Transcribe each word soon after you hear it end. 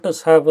Let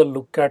us have a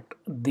look at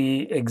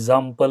the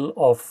example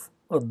of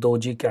a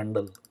doji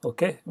candle.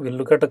 Okay, we'll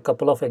look at a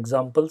couple of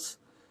examples.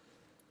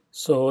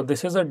 So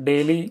this is a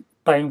daily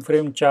time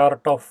frame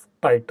chart of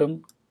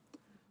Titan.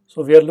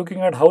 So we are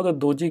looking at how the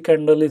doji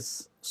candle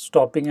is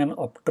stopping an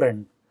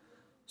uptrend.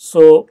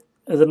 So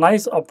there's a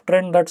nice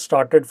uptrend that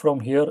started from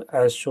here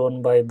as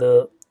shown by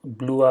the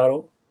blue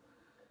arrow,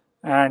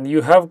 and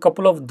you have a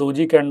couple of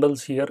doji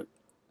candles here.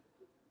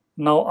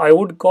 Now I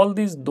would call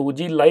these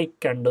doji like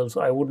candles.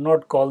 I would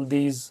not call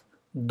these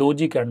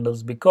doji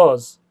candles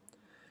because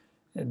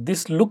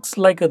this looks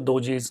like a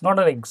doji. It's not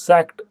an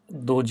exact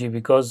doji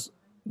because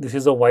this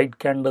is a white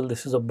candle,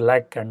 this is a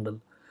black candle.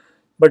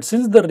 But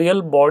since the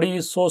real body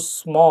is so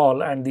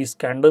small and these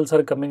candles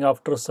are coming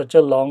after such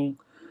a long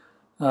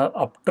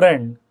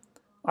uptrend,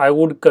 I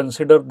would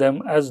consider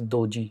them as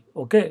doji.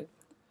 Okay.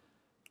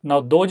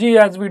 Now doji,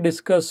 as we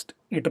discussed,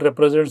 it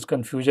represents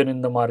confusion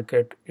in the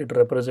market. It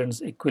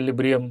represents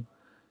equilibrium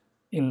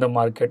in the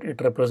market.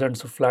 It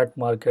represents a flat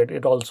market.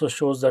 It also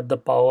shows that the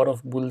power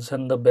of bulls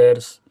and the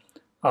bears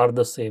are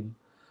the same.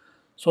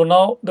 So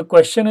now the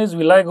question is,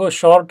 will I go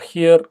short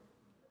here?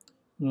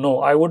 No,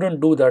 I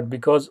wouldn't do that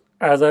because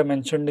as I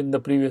mentioned in the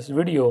previous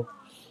video,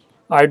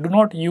 I do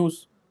not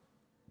use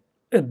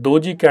a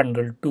doji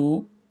candle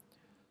to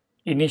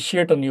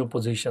initiate a new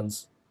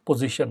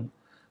position.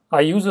 I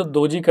use a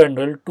doji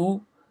candle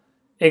to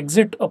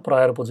exit a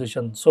prior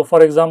position. So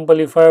for example,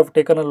 if I have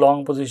taken a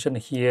long position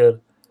here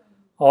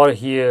or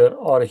here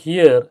or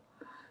here,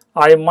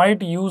 I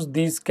might use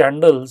these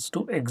candles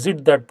to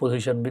exit that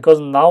position because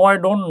now I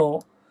don't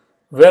know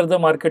where the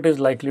market is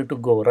likely to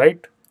go,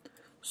 right?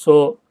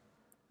 So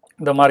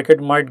the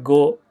market might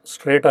go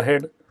straight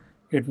ahead,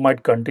 it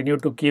might continue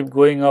to keep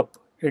going up,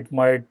 it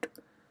might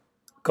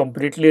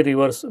completely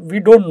reverse. We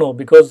don't know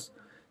because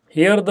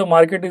here the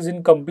market is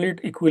in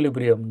complete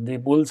equilibrium. The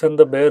bulls and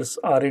the bears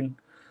are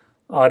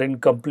in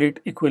complete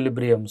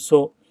equilibrium.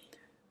 So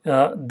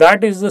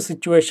that is the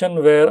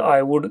situation where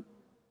I would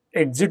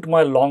exit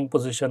my long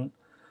position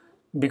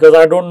because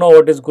I don't know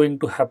what is going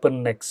to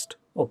happen next.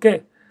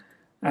 Okay,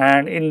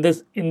 and in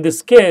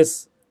this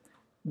case,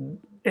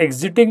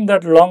 exiting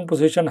that long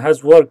position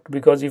has worked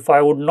because if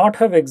I would not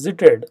have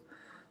exited,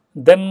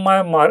 then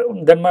my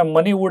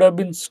money would have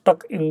been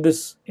stuck in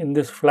this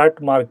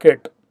flat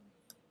market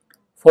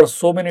for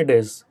so many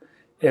days.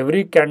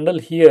 Every candle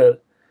here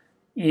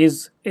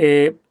is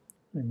a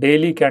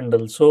daily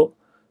candle. So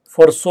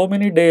for so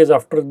many days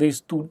after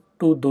these two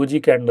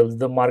doji candles,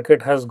 the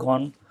market has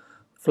gone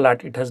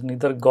flat. It has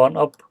neither gone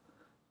up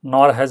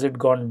nor has it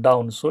gone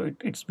down. So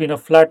it's been a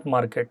flat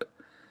market.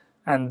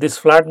 And this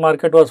flat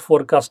market was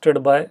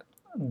forecasted by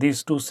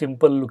these two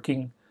simple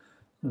looking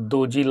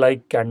doji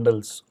like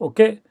candles.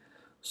 Okay.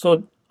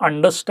 So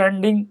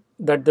understanding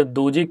that the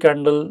doji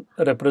candle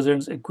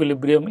represents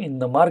equilibrium in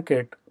the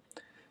market,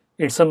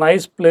 it's a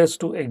nice place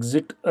to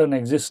exit an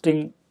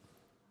existing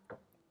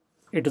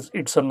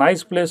it's a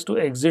nice place to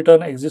exit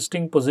an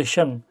existing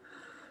position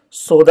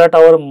so that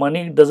our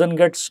money doesn't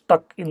get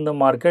stuck in the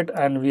market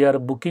and we are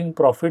booking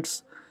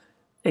profits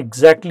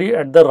exactly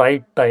at the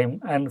right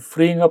time and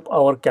freeing up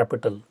our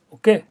capital.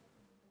 Okay.